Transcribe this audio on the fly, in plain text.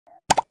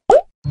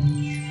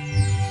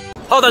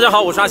Hello， 大家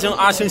好，我是阿星。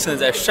阿星现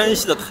在在山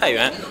西的太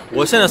原，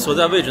我现在所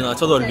在位置呢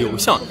叫做柳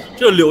巷。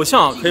这个柳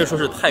巷可以说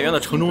是太原的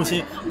城中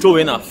心，周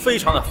围呢非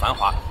常的繁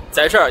华，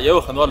在这儿也有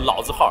很多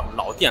老字号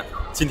老店。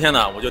今天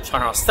呢，我就挑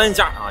上3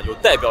家有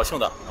代表性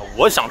的，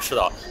我想吃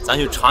的，咱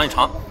去尝一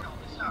尝。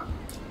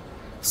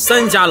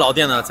3家老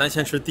店呢，咱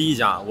先吃第一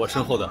家，我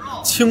身后的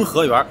清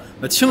和园。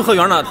清和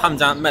园呢，他们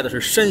家卖的是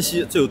山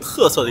西最有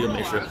特色的一个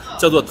美食，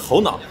叫做头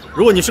脑。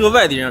如果你是个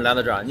外地人来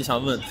到这儿，你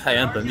想问太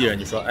原本地人，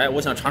你说，哎，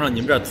我想尝尝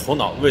你们这头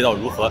脑味道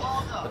如何？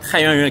太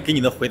原人给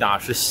你的回答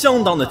是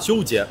相当的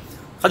纠结，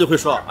他就会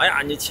说，哎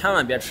呀，你千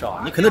万别吃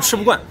啊，你肯定吃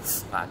不惯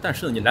啊。但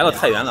是呢，你来到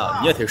太原了，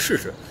你也得试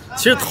试。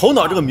其实头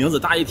脑这个名字，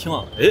大家一听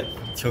啊，哎，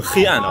挺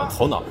黑暗的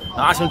头脑。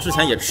那阿星之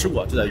前也吃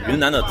过，就在云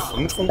南的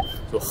腾冲，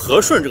就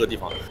和顺这个地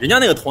方，人家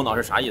那个头脑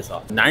是啥意思啊？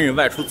男人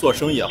外出做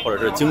生意，或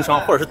者是经商，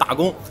或者是打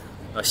工，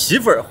媳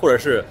妇儿或者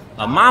是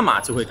妈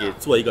妈就会给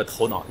做一个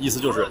头脑，意思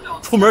就是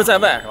出门在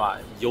外是吧，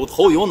有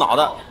头有脑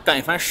的干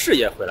一番事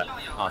业回来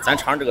啊。咱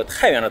尝尝这个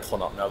太原的头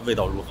脑，那味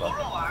道如何？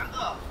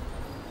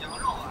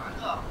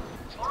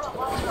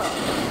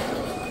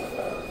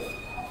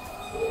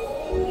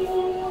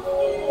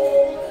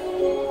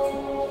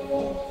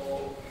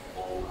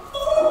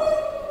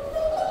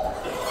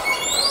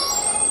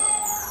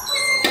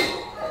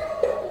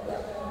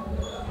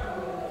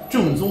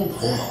正宗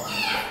头脑，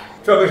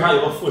这为啥有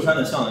个富山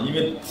的像呢？因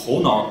为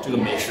头脑这个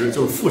美食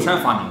就是富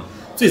山发明的，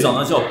最早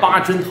呢叫八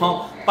珍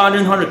汤。八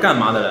珍汤是干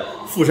嘛的呢？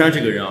富山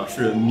这个人啊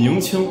是明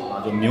清啊，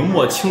就明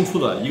末清初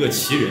的一个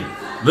奇人，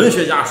文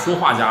学家、说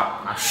话家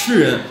啊，诗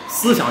人、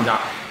思想家，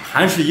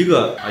还是一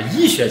个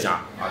医学家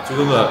啊，就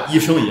跟个医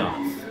生一样。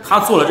他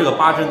做了这个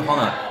八珍汤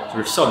呢，就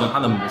是孝敬他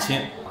的母亲，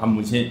他母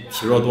亲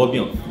体弱多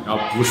病，然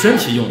后补身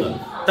体用的。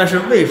但是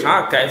为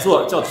啥改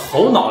做叫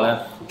头脑呢？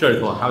这里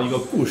头还有一个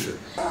故事，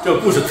这个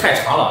故事太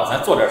长了，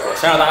咱坐这儿说，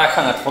先让大家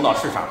看看头脑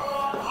是啥。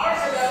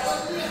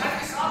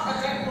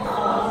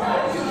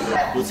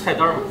有菜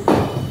单吗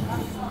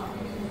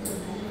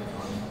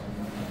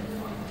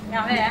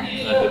？2位。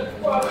对，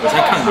我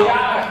先看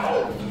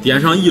看。点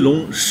上1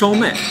笼烧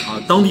麦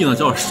啊，当地呢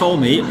叫烧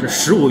梅，是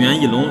15元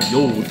1笼，有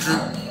5只。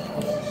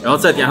然后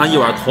再点上1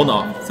碗头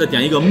脑，再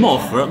点一个帽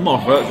盒，帽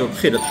盒就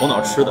配着头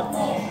脑吃的。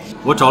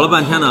我找了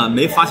半天呢，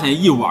没发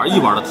现一碗一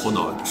碗的头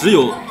脑，只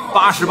有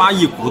88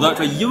一股的。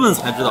这一问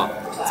才知道，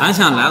咱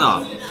现在来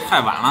的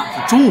太晚了，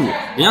是中午，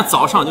人家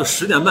早上就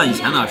10点半以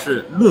前呢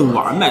是论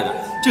碗卖的。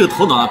这个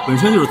头脑呢本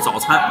身就是早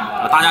餐，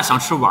大家想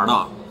吃碗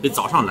的得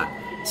早上来，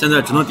现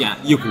在只能点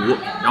1股，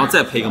然后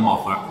再配一个帽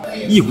盒，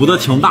一股的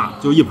挺大，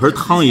就一盆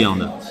汤一样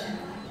的。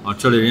啊，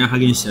这里人家还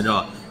给你写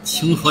着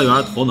清和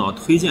园头脑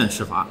推荐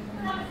吃法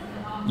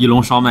，1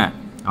笼烧麦。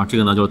然后这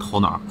个呢就是头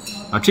脑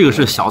啊，这个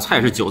是小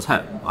菜，是韭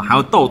菜啊，还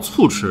要倒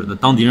醋吃，那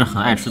当地人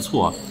很爱吃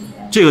醋啊。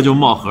这个就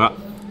帽盒，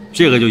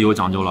这个就有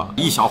讲究了，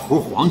一小壶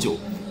黄酒，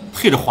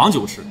配着黄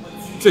酒吃。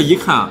这一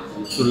看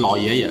就老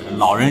爷爷、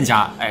老人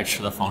家爱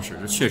吃的方式，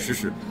这确实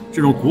是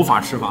这种古法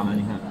吃法呢。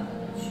你看，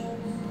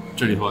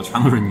这里头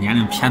全都是年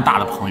龄偏大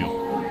的朋友，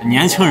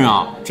年轻人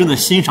啊，真的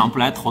欣赏不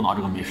来头脑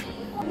这个美食。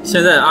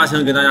现在阿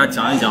星给大家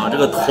讲一讲这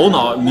个头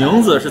脑名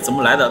字是怎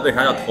么来的，为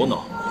啥叫头脑？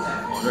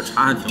哦，这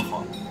茶还挺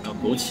好。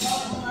枸杞，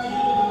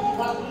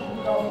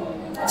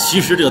其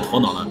实这个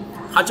头脑呢，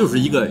它就是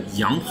一个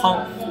羊汤，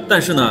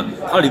但是呢，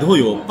它里头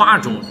有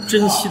8种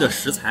珍稀的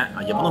食材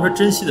啊，也不能说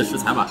珍稀的食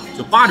材吧，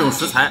就8种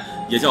食材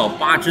也叫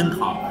八珍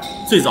汤。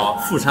最早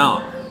富山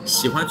啊，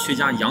喜欢去一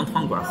家羊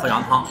汤馆喝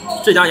羊汤，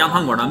这家羊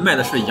汤馆呢卖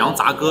的是羊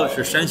杂割，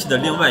是山西的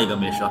另外一个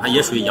美食，它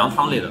也属于羊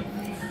汤类的，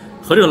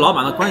和这个老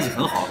板的关系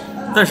很好。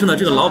但是呢，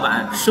这个老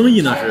板生意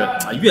呢是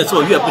越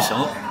做越不行。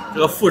这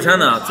个富山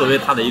呢，作为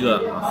他的一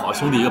个好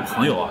兄弟、一个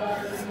朋友啊。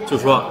就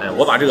说，哎，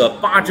我把这个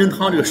八珍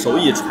汤这个手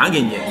艺传给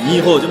你，你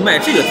以后就卖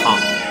这个汤，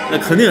那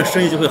肯定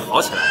生意就会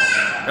好起来。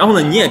然后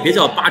呢，你也别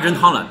叫八珍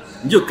汤了，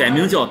你就改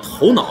名叫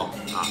头脑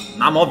啊。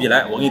拿毛笔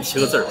来，我给你提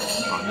个字儿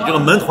啊。你这个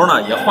门头呢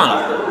也换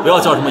了，不要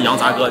叫什么羊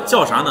杂割，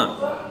叫啥呢？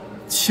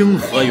清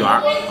和园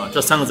啊。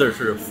这3个字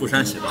是富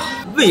山写的。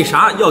为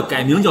啥要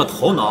改名叫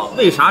头脑？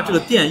为啥这个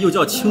店又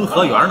叫清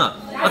和园呢？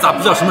那咋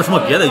不叫什么什么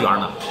别的园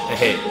呢？嘿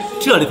嘿，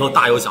这里头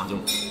大有讲究。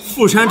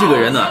富山这个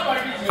人呢，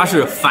他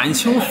是反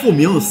清复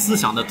明思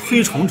想的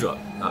推崇者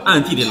啊，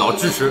暗地里老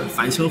支持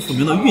反清复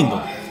明的运动。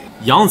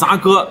羊杂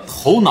割、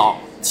头脑、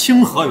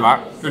清和园，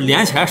这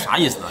连起来啥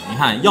意思呢？你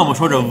看，要么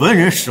说这文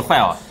人使坏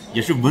啊，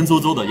也是文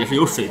绉绉的，也是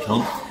有水平，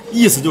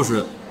意思就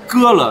是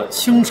割了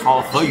清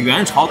朝和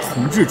元朝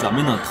统治者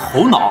们的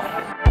头脑。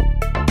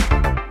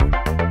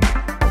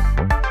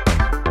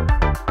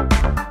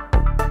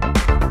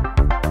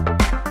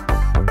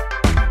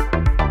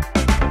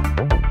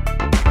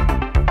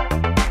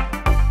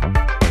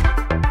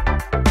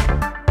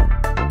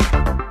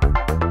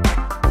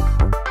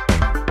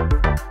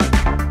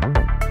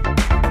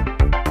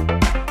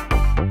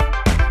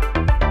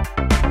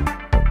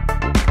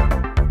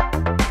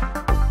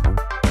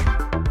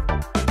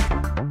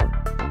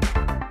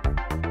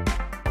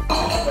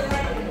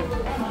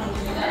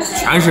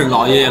全是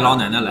老爷爷老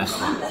奶奶来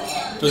喝，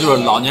这就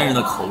是老年人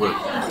的口味。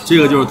这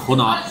个就是头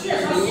脑，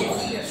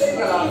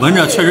闻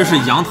着确实是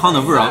羊汤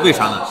的味儿啊，为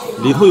啥呢？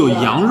里头有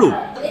羊肉，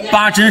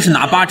八珍是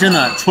哪八珍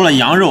呢？除了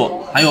羊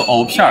肉，还有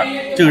藕片儿，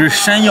这个是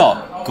山药、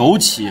枸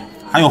杞，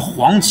还有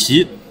黄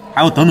芪，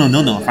还有等等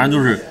等等，反正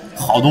都是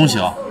好东西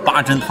啊。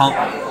八珍汤，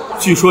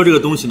据说这个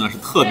东西呢是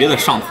特别的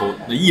上头，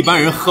一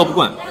般人喝不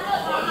惯，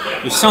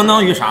就相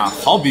当于啥？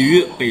好比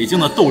于北京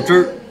的豆汁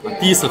儿，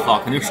第一次喝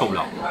肯定受不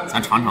了，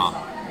咱尝尝啊。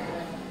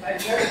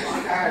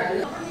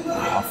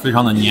非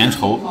常的粘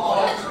稠，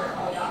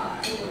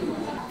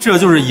这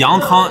就是羊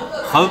汤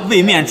和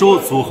味面粥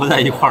组合在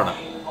一块儿的，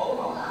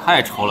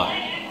太稠了，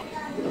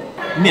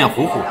面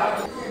糊糊，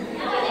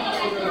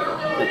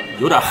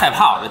有点害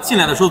怕。进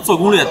来的时候做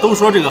攻略都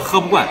说这个喝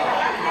不惯，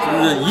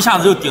就是一下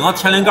子就顶到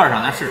天灵盖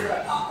上，咱试试。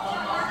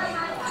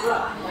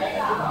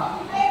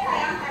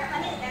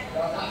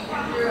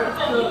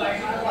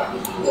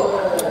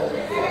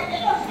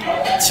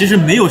其实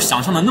没有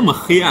想象的那么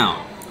黑暗啊。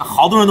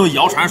好多人都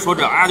谣传说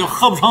这，哎呀就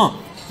喝不成，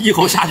一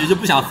口下去就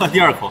不想喝第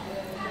二口。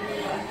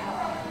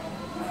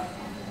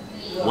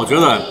我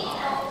觉得，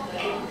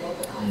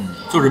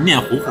就是面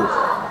糊糊，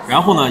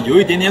然后呢有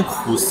一点点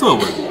苦涩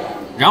味，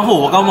然后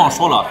我刚忘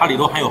说了，它里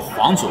头还有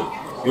黄酒，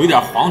有一点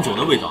黄酒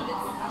的味道。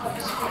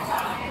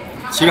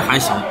其实还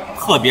行，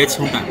特别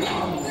清淡，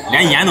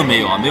连盐都没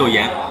有啊，没有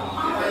盐。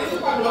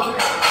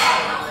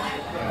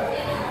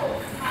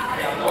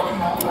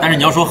但是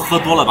你要说喝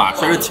多了吧，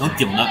确实挺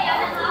顶的。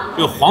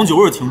这个黄酒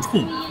味挺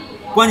冲，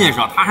关键是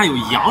它还有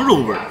羊肉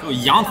味，就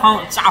羊汤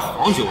加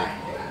黄酒，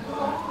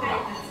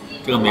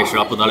这个美食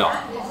不得了，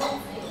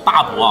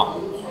大补啊！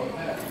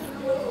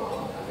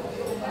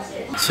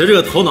其实这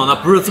个头脑呢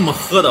不是这么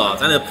喝的，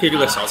咱得配这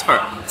个小菜儿，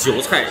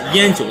韭菜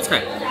腌韭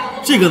菜。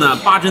这个呢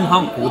八珍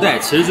汤古代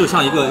其实就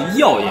像一个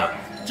药一样，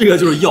这个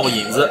就是药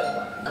引子，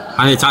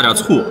还得加点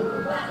醋，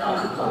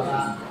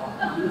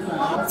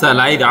再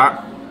来一点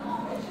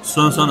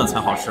酸酸的才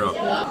好吃，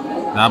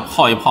来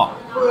泡一泡。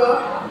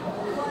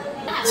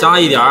加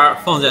一点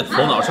放在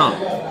头脑上，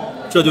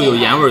这就有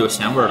盐味有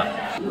咸味了。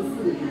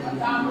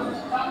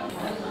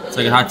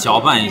再给它搅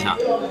拌一下。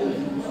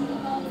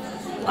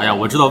哎呀，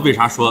我知道为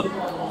啥说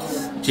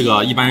这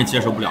个一般人接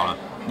受不了了。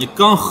你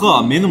刚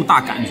喝没那么大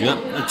感觉，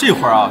这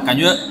会儿啊，感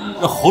觉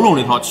这喉咙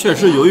里头确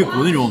实有一股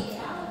那种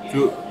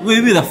就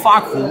微微的发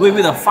苦、微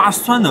微的发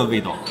酸的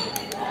味道。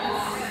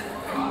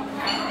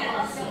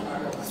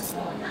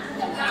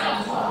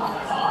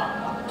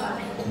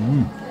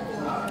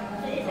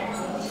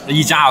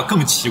一加啊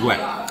更奇怪，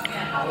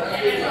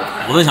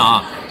我在想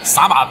啊，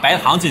撒把白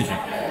糖进去，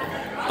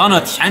当这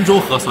甜粥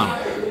喝算了。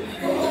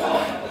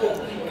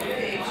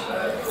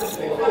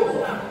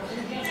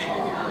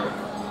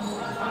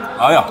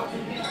哎呀，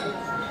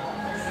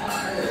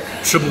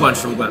吃不惯，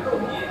吃不惯！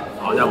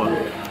好家伙，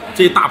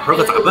这一大盆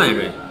可咋办呀？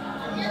这，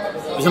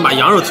我先把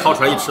羊肉挑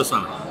出来一吃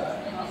算了。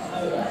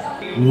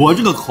我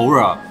这个口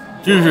味啊，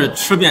真是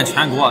吃遍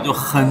全国就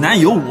很难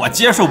有我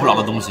接受不了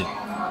的东西。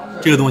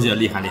这个东西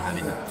厉害厉害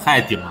厉害，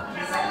太顶了！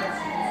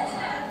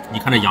你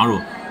看这羊肉，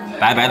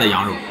白白的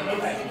羊肉，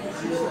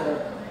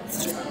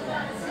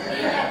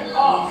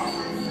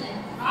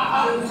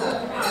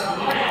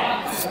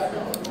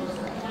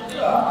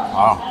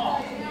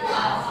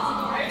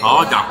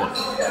好家伙，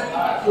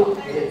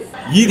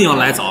一定要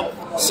来早！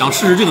想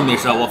试试这个美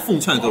食啊，我奉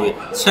劝各位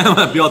千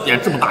万不要点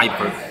这么大一盆，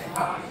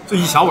就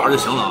一小碗就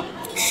行了。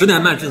10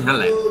点半之前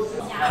来，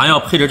还要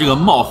配着这个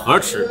帽盒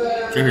吃，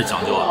真是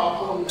讲究啊！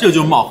这个就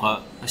是帽盒。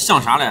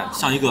像啥嘞？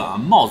像一个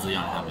帽子一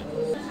样，下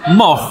面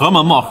帽盒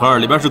嘛，帽盒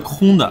里边是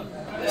空的，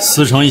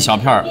撕成一小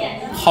片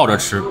泡着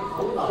吃，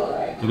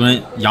就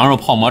跟羊肉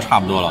泡馍差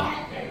不多了。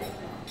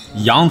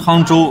羊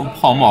汤粥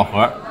泡帽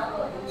盒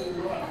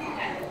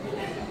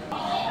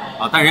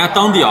啊，但人家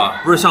当地啊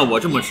不是像我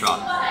这么吃啊，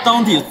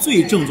当地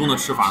最正宗的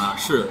吃法呢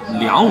是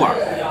2碗。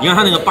你看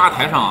他那个吧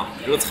台上啊，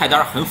这个菜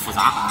单很复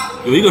杂，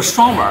有一个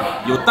双碗，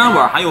有单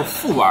碗，还有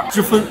副碗之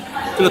分。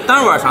这个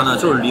单碗啥呢？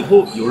就是里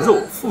头有肉，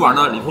副碗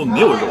呢里头没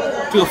有肉。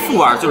这个副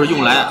碗就是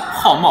用来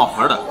泡帽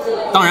盒的。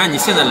当然你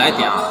现在来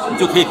点啊，你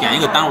就可以点一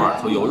个单碗，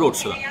就有肉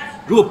吃的。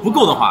如果不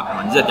够的话，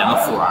你再点个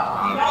副碗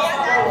啊。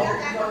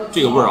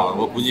这个味儿啊，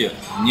我估计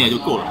你也就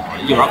够了，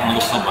一碗可能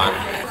就喝不完。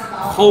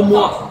蒿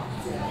摸。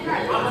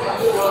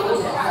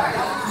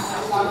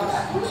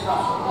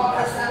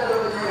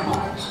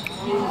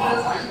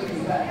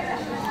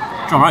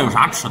这玩意儿有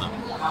啥吃的？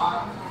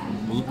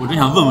我真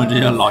想问问这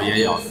些老爷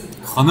爷啊，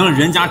可能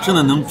人家真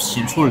的能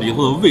品出里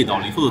头的味道，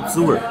里头的滋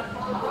味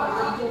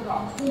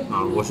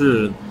啊，我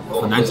是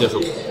很难接受，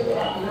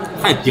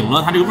太顶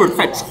了，它这个味儿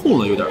太冲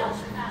了，有点。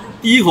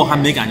第一口还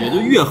没感觉，就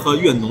越喝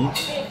越浓。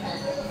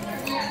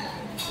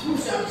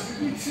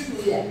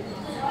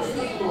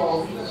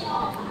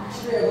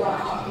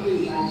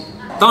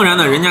当然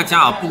呢，人家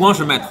家啊不光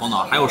是卖头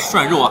脑，还有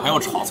涮肉啊，还有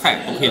炒菜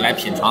都可以来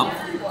品尝，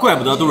怪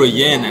不得都是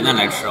爷爷奶奶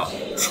来吃啊。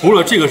除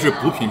了这个是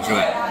补品之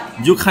外，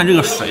你就看这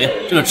个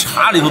水，这个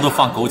茶里头都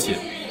放枸杞。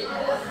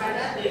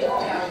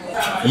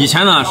以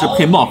前呢是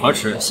配帽盒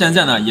吃，现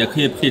在呢也可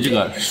以配这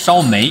个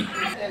烧梅，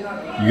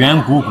圆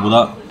鼓鼓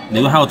的，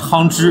里头还有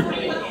汤汁。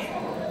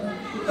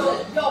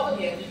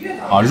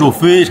啊，肉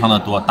非常的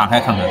多，打开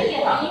看看。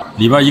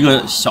里边一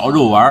个小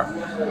肉丸，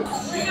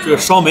这个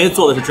烧梅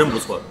做的是真不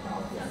错。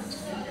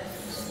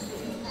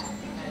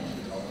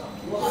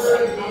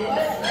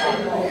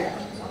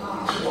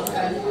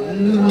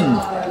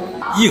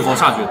一口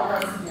下去，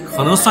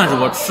可能算是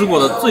我吃过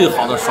的最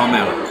好的烧麦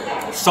了。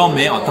烧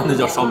梅啊，当时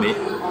叫烧梅，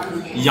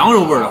羊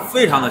肉味儿的，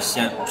非常的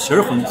鲜，皮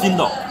儿很筋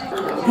道，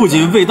不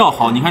仅味道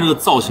好，你看这个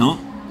造型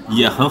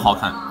也很好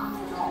看。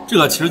这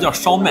个其实叫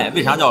烧麦，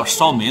为啥叫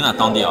烧梅呢？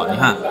当地啊，你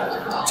看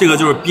这个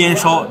就是边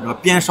烧，这个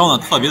边烧呢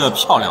特别的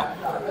漂亮，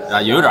啊，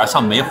有点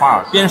像梅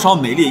花，边烧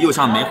美丽又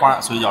像梅花，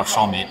所以叫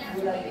烧梅。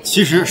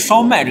其实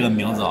烧麦这个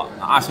名字啊，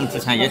阿星之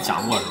前也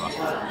讲过，是吧？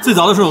最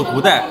早的时候，古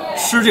代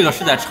吃这个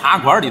是在茶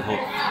馆里头，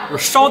就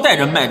是捎带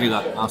着卖这个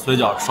啊，所以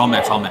叫烧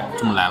麦，烧麦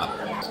这么来了。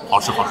好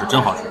吃，好吃，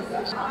真好吃。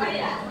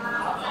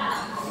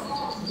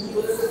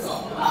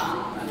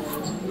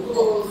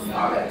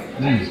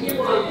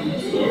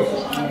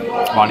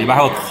哇，里边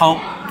还有汤，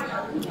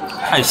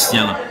太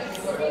鲜了。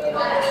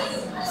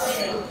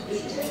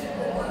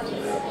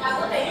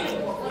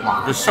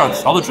哇，这馅儿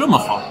调的这么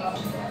好。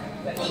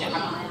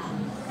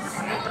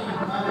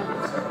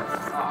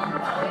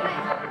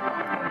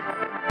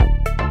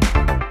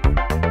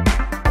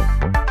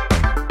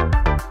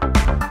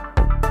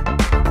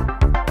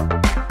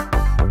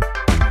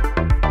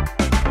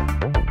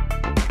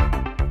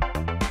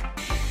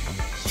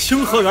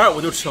清河园我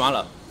就吃完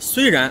了，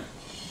虽然，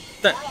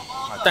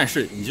但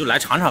是你就来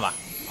尝尝吧，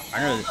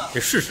反正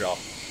得试试啊。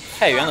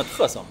太原的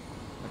特色，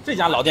这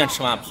家老店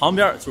吃完，旁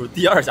边就是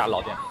第二家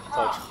老店，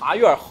叫察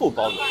院后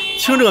包子。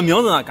听这个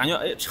名字呢，感觉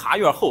哎，察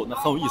院后那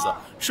很有意思，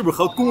是不是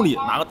和宫里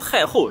哪个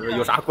太后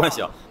有啥关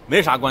系啊？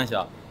没啥关系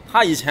啊，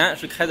它以前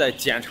是开在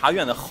检察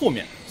院的后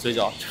面，所以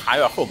叫察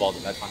院后包子。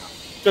来尝尝，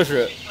这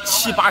是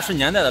70、80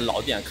年代的老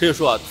店，可以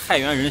说太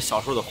原人小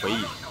时候的回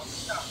忆。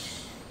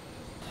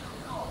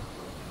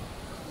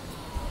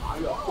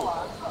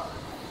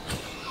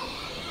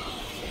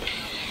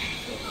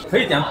可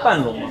以点半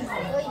笼吗？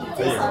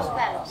可以是吧？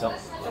行，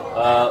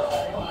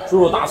猪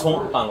肉大葱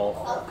半笼，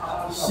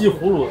西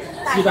葫芦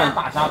鸡蛋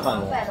大虾半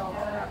笼，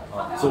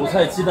韭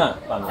菜鸡蛋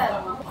半笼，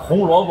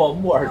红萝卜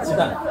木耳鸡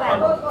蛋半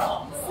笼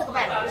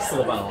，4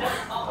个半笼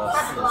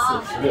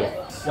，4、16，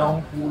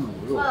香菇卤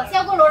肉，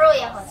香菇卤肉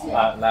也好吃。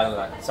来，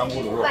香菇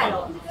卤肉半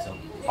笼，行，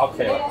好，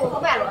可以了。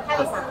半笼还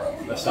有啥？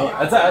行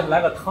了，再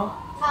来个汤，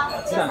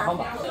鸡蛋汤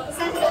吧。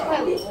36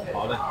块5。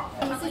好嘞。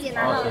你自己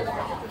拿到的。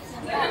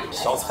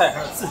小菜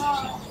还是自己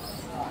拼。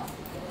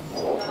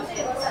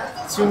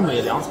精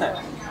美凉菜，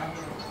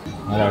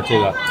来点这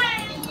个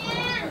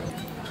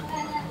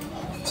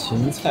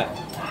芹菜，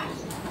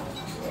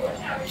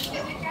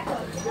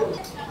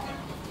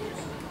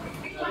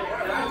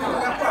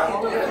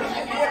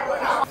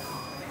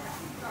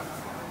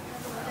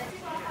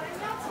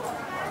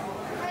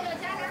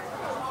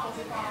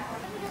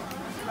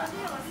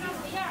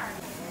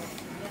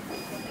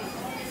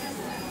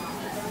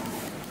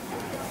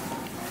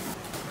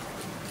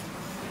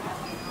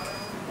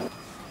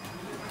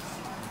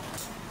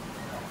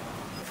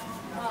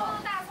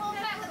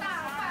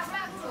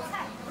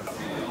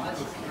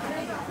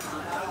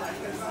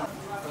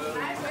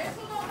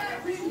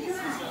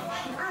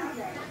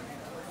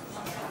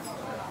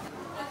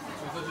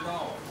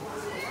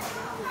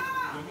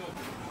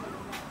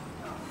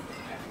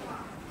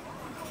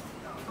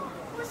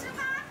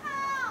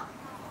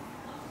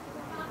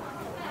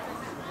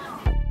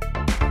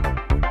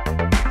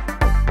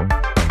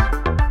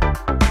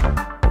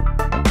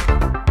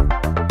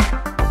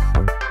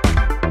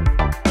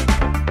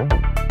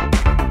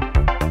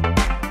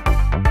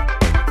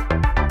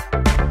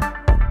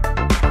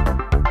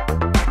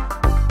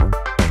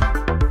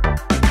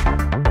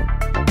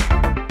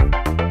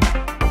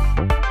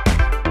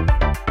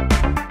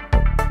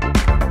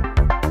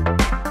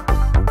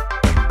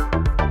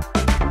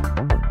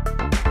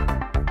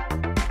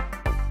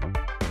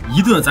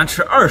一顿咱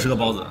吃20个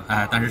包子，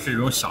哎，但是是这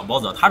种小包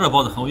子，它这个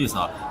包子很有意思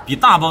啊，比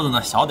大包子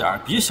呢小点儿，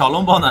比小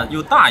笼包呢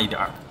又大一点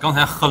儿。刚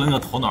才喝了那个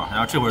头脑，好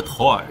像这会儿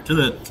头啊真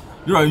的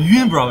有点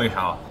晕，不知道为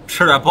啥啊，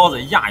吃点包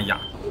子压一压。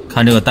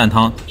看这个蛋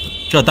汤，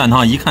这蛋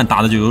汤一看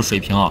打的就有水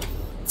平啊，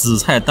紫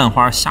菜蛋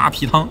花虾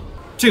皮汤，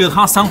这个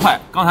汤3块，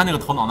刚才那个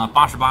头脑呢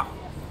88。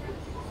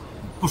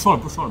不说了。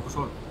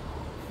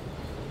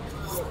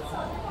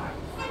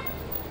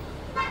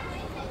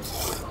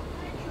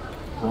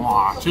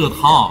哇，这个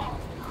汤啊！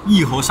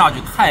一口下去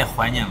太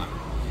怀念了，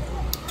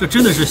这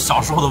真的是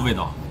小时候的味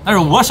道。但是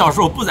我小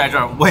时候不在这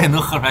儿，我也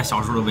能喝出来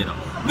小时候的味道。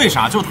为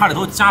啥？就是它里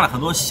头加了很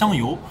多香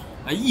油，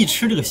哎，一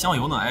吃这个香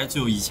油呢，哎，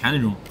就有以前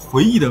那种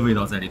回忆的味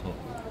道在里头。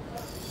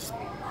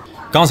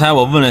刚才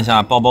我问了一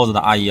下包包子的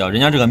阿姨啊，人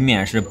家这个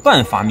面是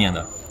半发面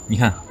的，你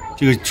看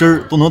这个汁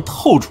儿都能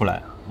透出来，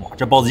哇，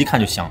这包子一看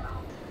就香。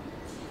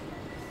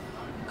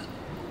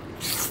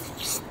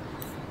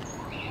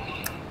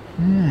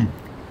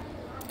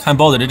看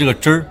包子的这个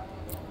汁儿。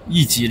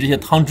一挤，这些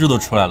汤汁都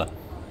出来了。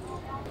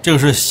这个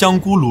是香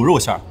菇卤肉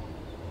馅儿，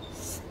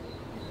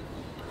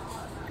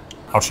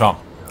好吃啊，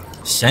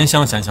咸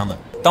香的。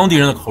当地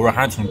人的口味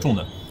还是挺重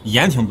的，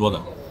盐挺多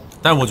的。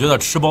但是我觉得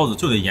吃包子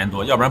就得盐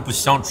多，要不然不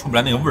香，出不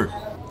来那个味儿。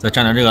再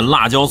蘸点这个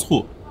辣椒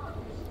醋，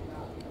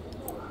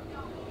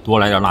多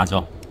来点辣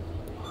椒。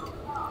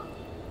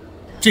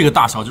这个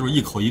大小就是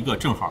一口一个，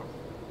正好。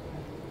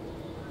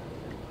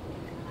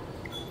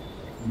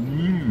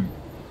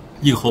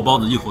一口包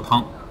子一口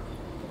汤。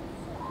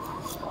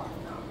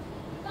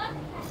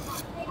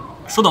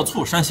说到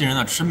醋，山西人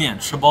呢吃面、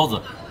吃包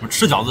子、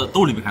吃饺子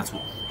都离不开醋，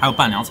还有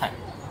拌凉菜。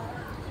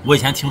我以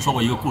前听说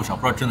过一个故事，不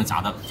知道真的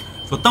假的，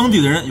说当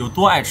地的人有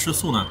多爱吃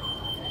醋呢？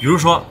比如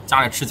说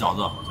家里吃饺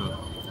子，就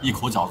一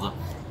口饺子，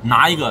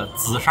拿一个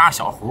紫砂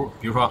小壶，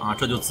比如说啊，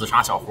这就紫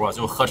砂小壶，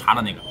就喝茶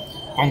的那个，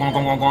咣咣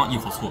咣咣咣一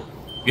口醋。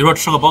比如说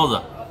吃个包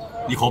子，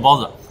一口包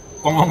子，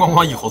咣咣咣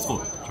咣一口醋。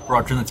不知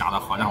道真的假的，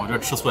好家伙，这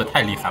吃醋也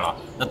太厉害了，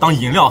那当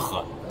饮料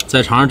喝。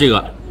再尝尝这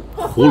个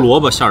胡萝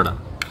卜馅的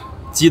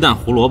鸡蛋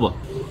胡萝卜，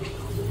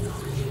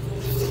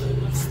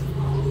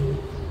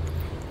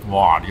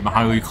哇，里面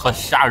还有一颗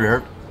虾仁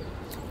儿，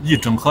一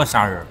整颗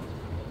虾仁儿。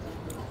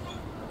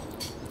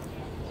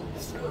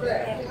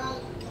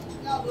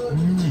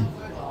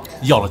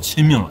要了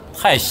亲命了，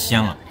太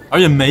鲜了！而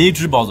且每一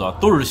只包子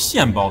都是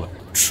现包的，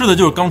吃的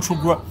就是刚出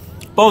锅。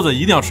包子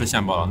一定要吃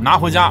现包的，拿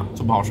回家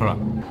就不好吃了。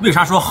为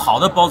啥说好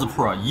的包子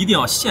铺一定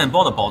要现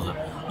包的包子？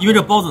因为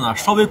这包子呢，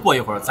稍微过一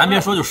会儿，咱别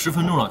说就10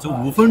分钟了，就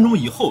5分钟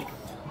以后，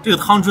这个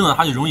汤汁呢，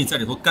它就容易在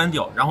里头干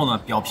掉，然后呢，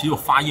表皮就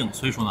发硬，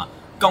所以说呢，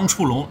刚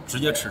出笼直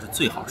接吃是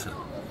最好吃的。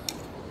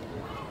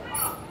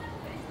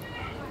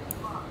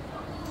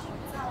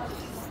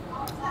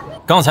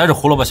刚才是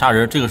胡萝卜虾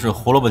仁，这个是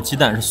胡萝卜鸡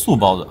蛋，是素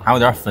包子，还有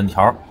点粉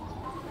条，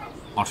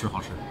好吃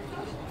好吃。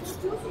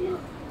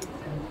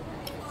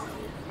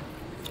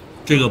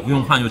这个不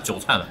用看，有韭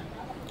菜的。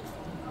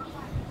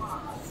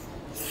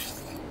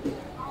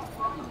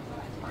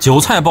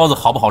韭菜包子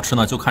好不好吃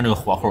呢？就看这个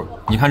火候。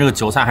你看这个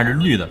韭菜还是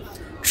绿的，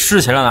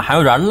吃起来呢还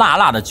有点辣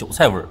辣的韭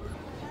菜味儿。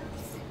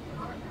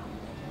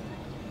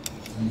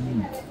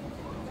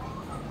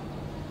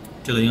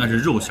这个应该是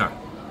肉馅儿。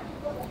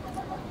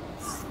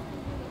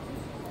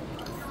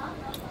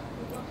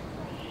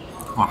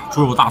哇，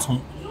猪肉大葱。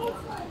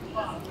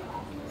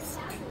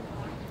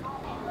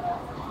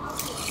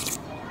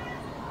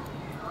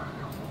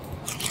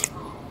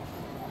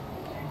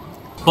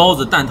包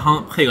子蛋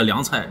汤配个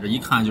凉菜，这一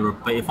看就是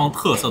北方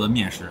特色的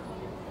面食。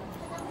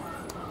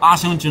阿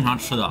星经常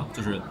吃的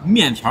就是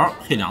面条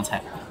配凉菜。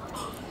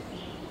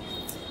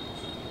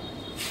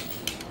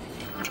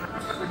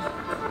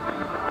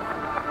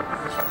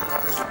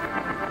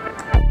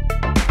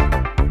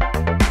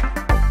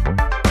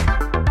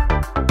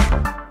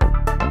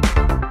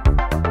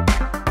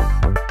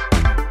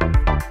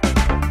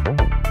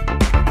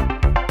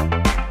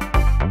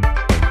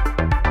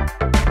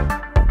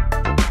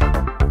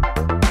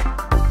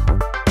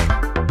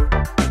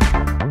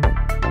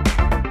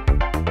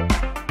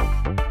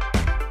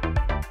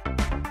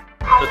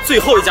最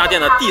后一家店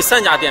的第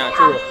3家店就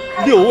是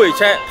六味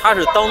斋，它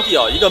是当地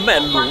一个卖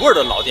卤味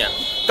的老店。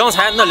刚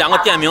才那2个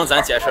店名咱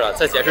解释了，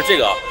再解释这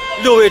个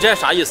六味斋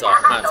啥意思啊？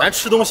咱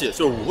吃东西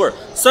就是5味，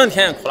酸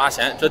甜苦辣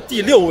咸。这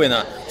第6味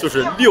呢，就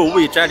是六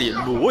味斋里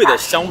卤味的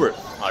香味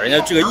啊，人家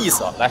这个意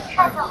思啊。来，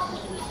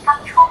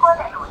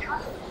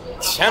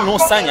乾隆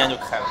3年就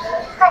开了。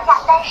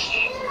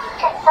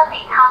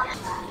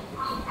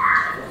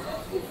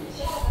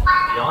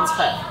凉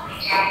菜、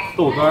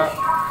豆干、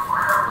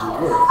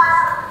卤味。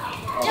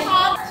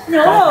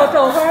牛肉、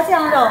肘花、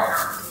酱肉。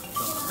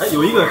哎，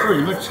有一个是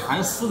你们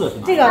蚕丝的是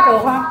吗？这个肘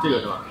花，这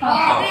个是吧？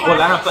给我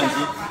来上半斤。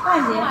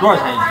半斤。多少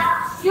钱一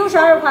斤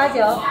？62.9块9。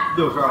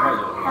62.9。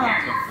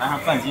行，来上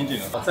半斤这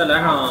个，再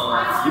来上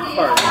1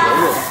块牛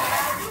肉，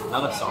来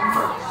个小块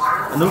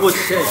的，能给我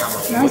切一下吗？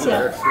能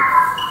切。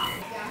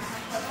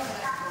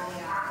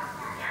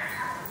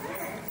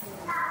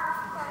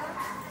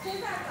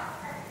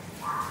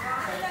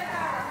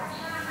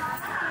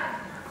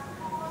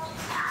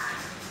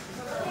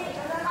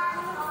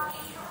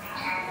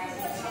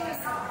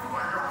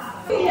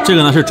这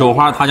个呢是肘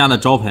花他家的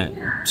招牌，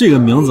这个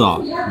名字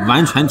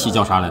完全体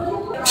叫啥来？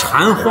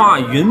蝉花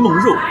云梦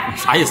肉，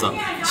啥意思？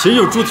其实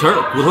就是猪蹄儿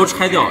骨头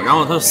拆掉，然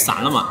后它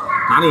散了嘛，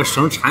拿这个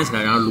绳缠起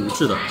来，然后卤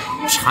制的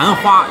蝉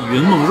花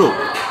云梦肉。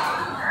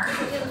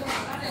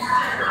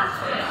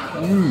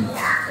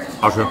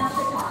好吃，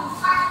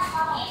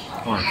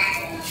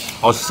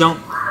好香，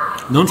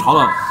能尝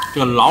到这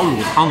个老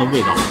卤汤的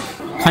味道。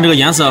看这个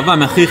颜色，外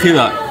面黑黑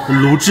的，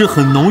卤汁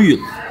很浓郁。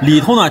里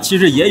头呢其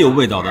实也有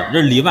味道的，这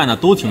里外呢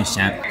都挺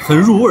咸，很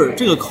入味儿。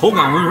这个口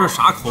感我跟你说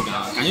啥口感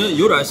啊？感觉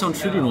有点像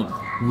吃这种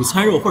午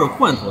餐肉或者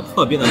罐头，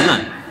特别的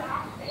烂。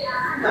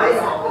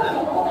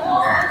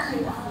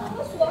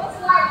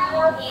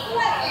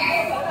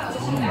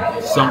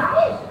香。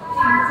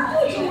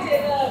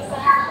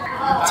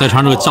再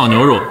尝这个酱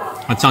牛肉，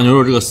酱牛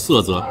肉这个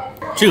色泽，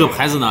这个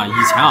牌子呢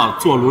以前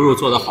做卤肉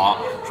做得好，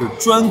是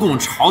专供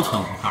朝廷，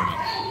你看没？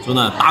就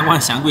那达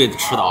官显贵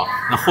吃的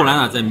那后来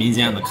呢在民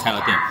间呢开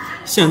了店。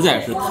现在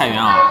是太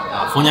原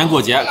逢年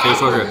过节可以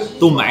说是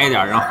都买一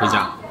点然后回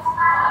家，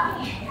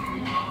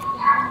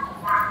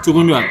就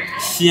跟这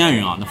西安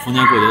人那逢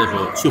年过节的时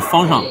候去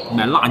坊上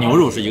买腊牛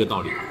肉是一个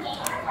道理。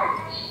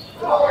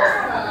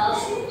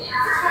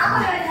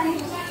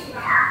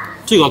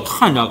这个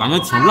看着感觉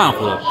挺烂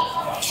乎的，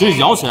其实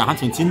咬起来还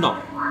挺筋道。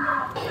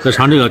再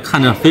尝这个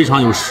看着非常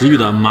有食欲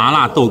的麻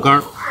辣豆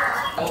干，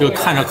这个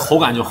看着口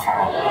感就好。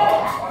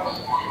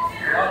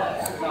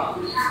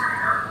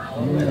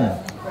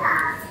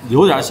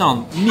有点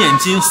像面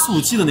筋素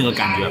鸡的那个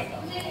感觉。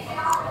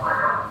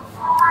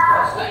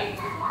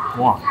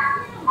哇，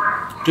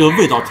这个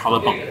味道调的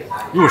棒，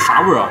有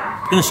啥味儿啊？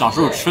跟小时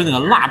候吃那个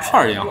辣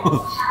片一样，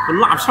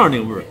辣片那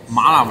个味儿，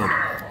麻辣味的，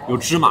有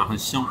芝麻，很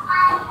香。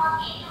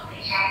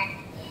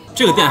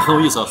这个店很有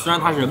意思，虽然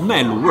它是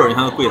卖卤味，你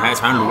看柜台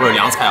全是卤味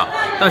凉菜啊，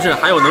但是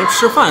还有能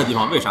吃饭的地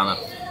方，为啥呢？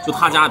就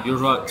他家，比如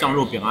说酱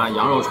肉饼啊、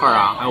羊肉串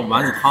啊，还有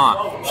丸子汤啊，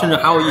甚至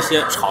还有一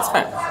些炒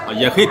菜啊，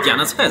也可以点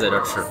的菜在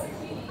这吃，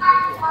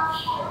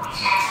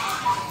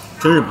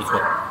真是不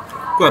错，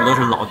怪不得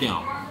是老店啊。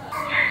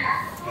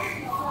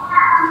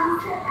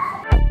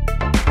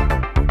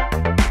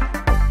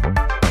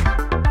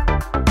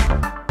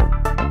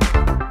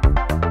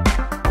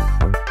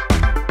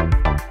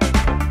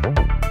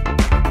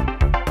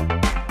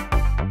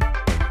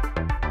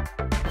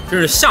真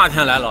是夏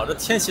天来了，这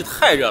天气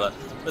太热了。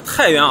这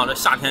太原啊，这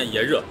夏天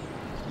也热，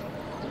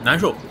难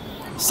受。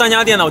3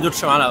家店呢，我就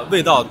吃完了，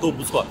味道都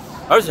不错。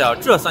而且啊，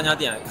这3家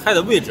店开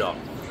的位置啊，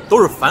都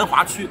是繁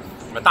华区，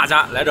大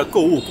家来这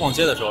购物逛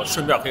街的时候，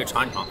顺便可以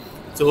尝一尝。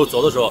最后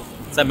走的时候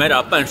再买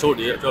点伴手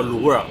礼，这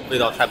卤味味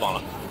道太棒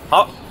了。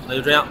好，那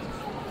就这样。